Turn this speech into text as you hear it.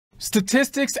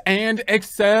Statistics and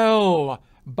Excel,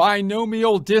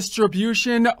 binomial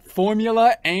distribution,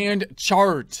 formula, and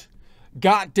chart.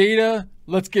 Got data?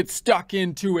 Let's get stuck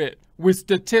into it with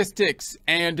statistics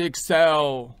and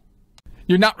Excel.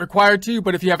 You're not required to,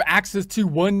 but if you have access to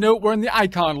OneNote, we're in the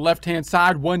icon left-hand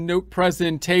side, OneNote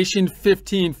presentation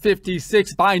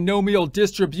 1556, binomial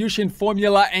distribution,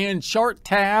 formula, and chart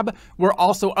tab. We're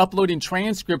also uploading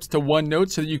transcripts to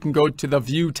OneNote so that you can go to the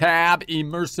View tab,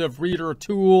 immersive reader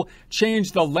tool,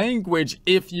 change the language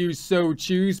if you so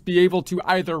choose, be able to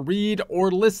either read or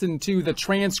listen to the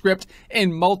transcript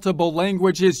in multiple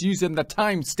languages using the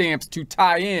timestamps to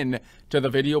tie in to the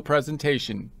video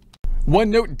presentation.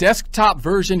 OneNote desktop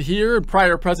version here. In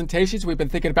prior presentations, we've been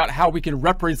thinking about how we can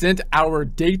represent our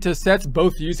data sets,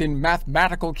 both using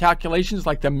mathematical calculations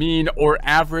like the mean or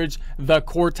average, the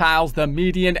quartiles, the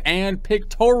median, and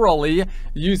pictorially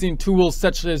using tools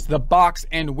such as the box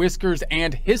and whiskers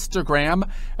and histogram.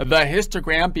 The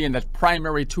histogram being the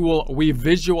primary tool we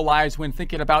visualize when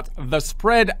thinking about the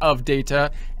spread of data,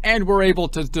 and we're able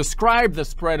to describe the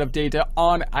spread of data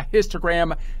on a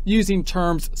histogram using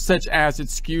terms such as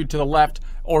it's skewed to the left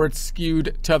or it's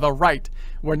skewed to the right.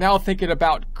 We're now thinking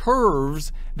about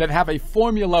curves that have a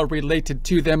formula related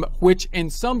to them, which in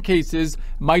some cases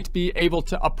might be able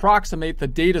to approximate the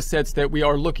data sets that we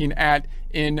are looking at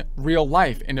in real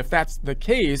life. And if that's the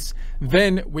case,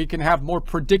 then we can have more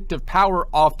predictive power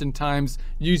oftentimes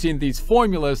using these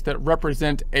formulas that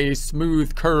represent a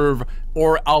smooth curve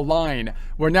or a line.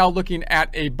 We're now looking at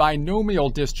a binomial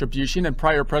distribution. In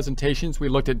prior presentations, we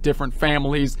looked at different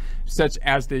families such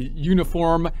as the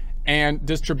uniform and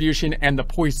distribution and the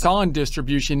Poisson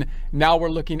distribution. Now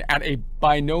we're looking at a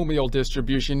binomial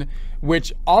distribution,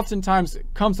 which oftentimes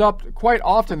comes up quite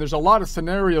often. There's a lot of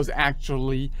scenarios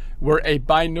actually where a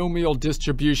binomial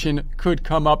distribution could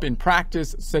come up in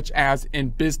practice, such as in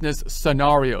business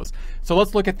scenarios. So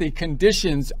let's look at the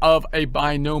conditions of a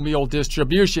binomial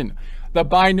distribution. The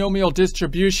binomial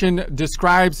distribution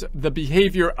describes the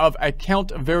behavior of a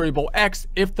count variable x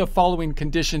if the following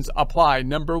conditions apply.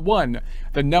 Number one,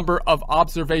 the number of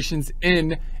observations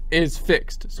in is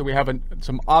fixed. So we have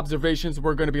some observations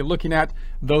we're going to be looking at.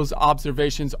 Those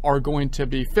observations are going to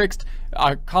be fixed.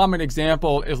 A common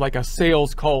example is like a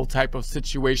sales call type of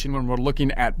situation when we're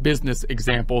looking at business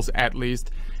examples at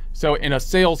least. So in a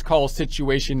sales call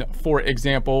situation, for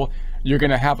example, you're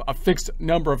going to have a fixed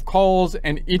number of calls,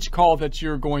 and each call that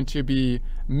you're going to be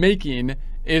making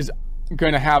is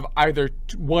going to have either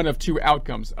one of two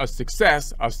outcomes: a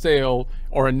success, a sale,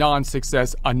 or a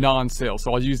non-success, a non-sale.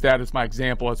 So I'll use that as my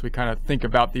example as we kind of think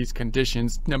about these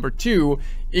conditions. Number two,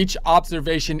 each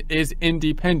observation is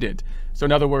independent. So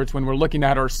in other words, when we're looking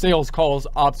at our sales calls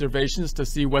observations to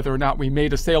see whether or not we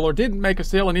made a sale or didn't make a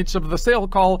sale in each of the sale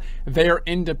call, they are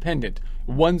independent.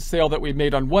 One sale that we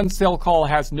made on one sale call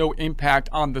has no impact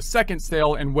on the second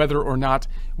sale and whether or not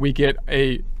we get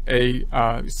a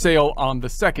sale on the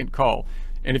second call.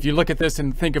 And if you look at this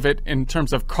and think of it in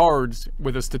terms of cards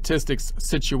with a statistics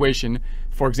situation,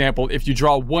 for example, if you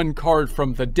draw one card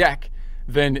from the deck,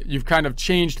 then you've kind of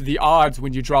changed the odds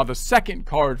when you draw the second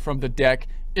card from the deck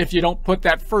if you don't put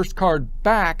that first card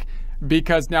back,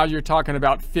 because now you're talking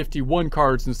about 51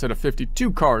 cards instead of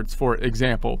 52 cards, for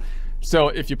example. So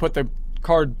if you put the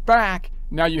card back,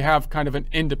 now you have kind of an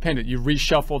independent. You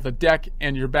reshuffle the deck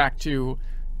and you're back to,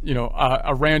 you know,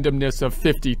 a randomness of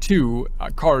 52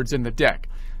 cards in the deck.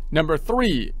 Number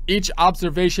three, each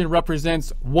observation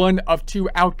represents one of two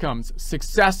outcomes: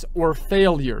 success or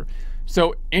failure.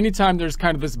 So anytime there's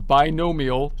kind of this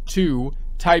binomial two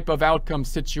type of outcome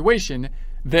situation,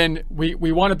 then we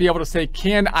want to be able to say,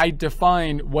 can I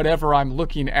define whatever I'm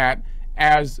looking at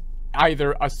as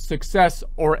either a success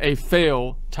or a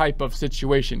fail type of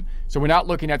situation? So we're not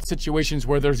looking at situations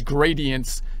where there's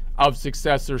gradients of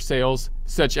success or sales,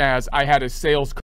 such as I had a sales